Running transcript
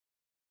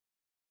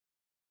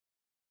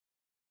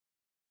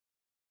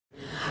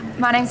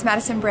My name's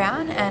Madison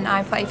Browne and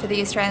I play for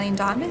the Australian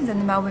Diamonds and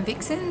the Melbourne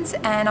Vixens,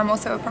 and I'm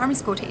also a primary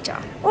school teacher.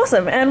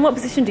 Awesome. And what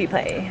position do you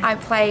play? I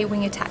play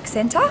wing attack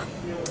centre.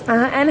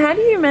 And how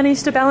do you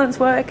manage to balance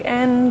work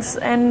and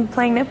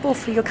playing netball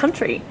for your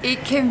country?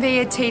 It can be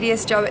a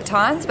tedious job at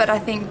times, but I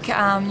think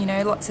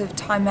lots of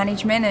time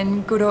management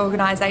and good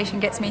organisation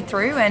gets me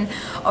through, and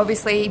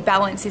obviously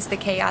balance is the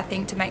key, I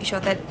think, to make sure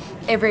that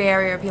every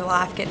area of your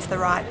life gets the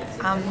right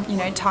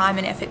time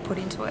and effort put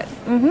into it.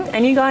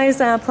 And you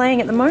guys are playing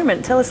at the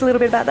moment. Tell us a little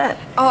bit about that.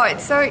 Oh,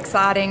 it's so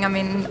exciting. I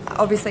mean,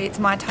 obviously it's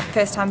my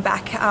first time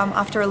back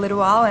after a little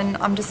while, and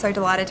I'm just so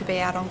delighted to be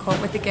out on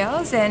court with the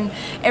girls. And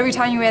every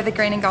time you wear the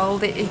green and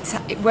gold,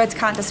 words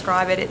can't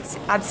describe it. It's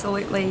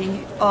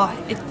absolutely,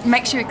 it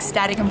makes you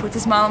ecstatic and puts a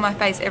smile on my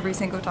face every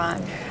single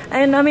time.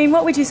 And I mean,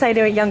 what would you say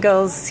to young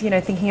girls,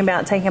 thinking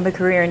about taking up a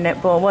career in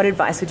netball? What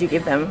advice would you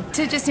give them?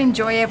 To just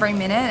enjoy every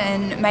minute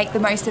and make the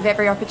most of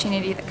every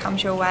opportunity that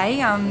comes your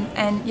way.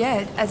 And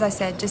yeah, as I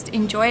said, just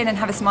enjoy it and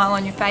have a smile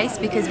on your face,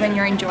 because when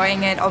you're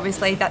enjoying it,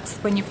 obviously that's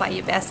when you play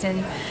your best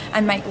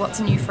and make lots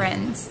of new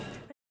friends.